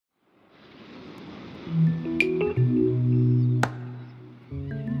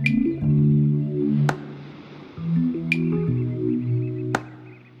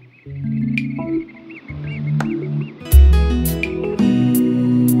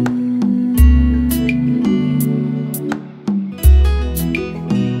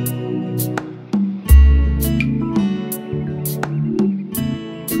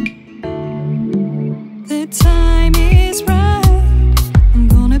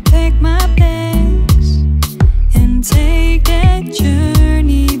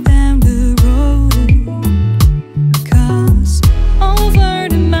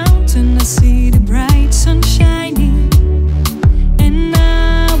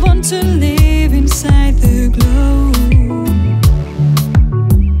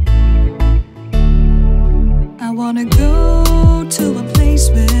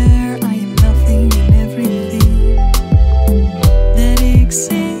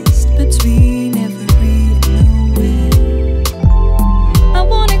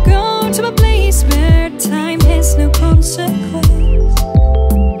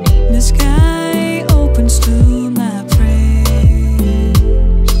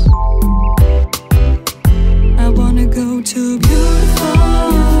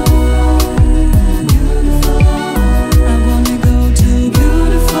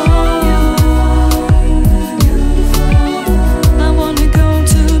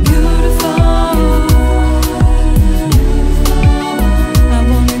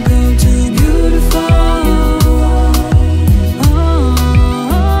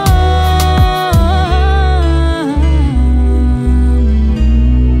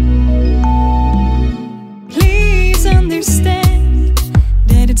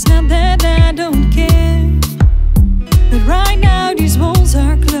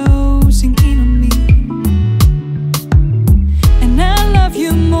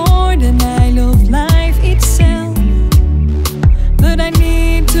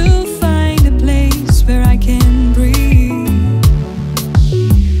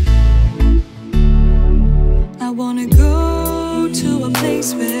to a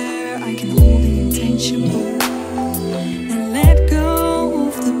place where I can hold the intention and let go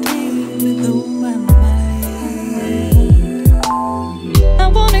of the pain with all my might. I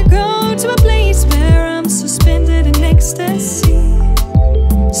wanna go to a place where I'm suspended in ecstasy,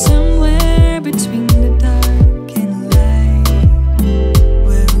 somewhere between the dark and light,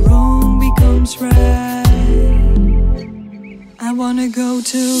 where wrong becomes right. I wanna go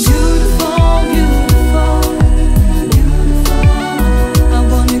to beautiful, beautiful, beautiful. I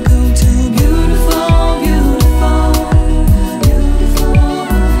wanna go to beautiful, beautiful, beautiful.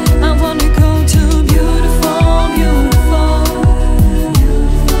 I wanna go to beautiful, beautiful,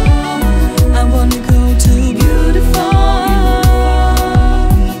 beautiful. I wanna go to beautiful.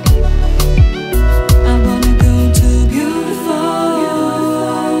 I wanna go to beautiful,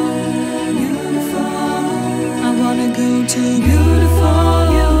 beautiful. I wanna go to beautiful.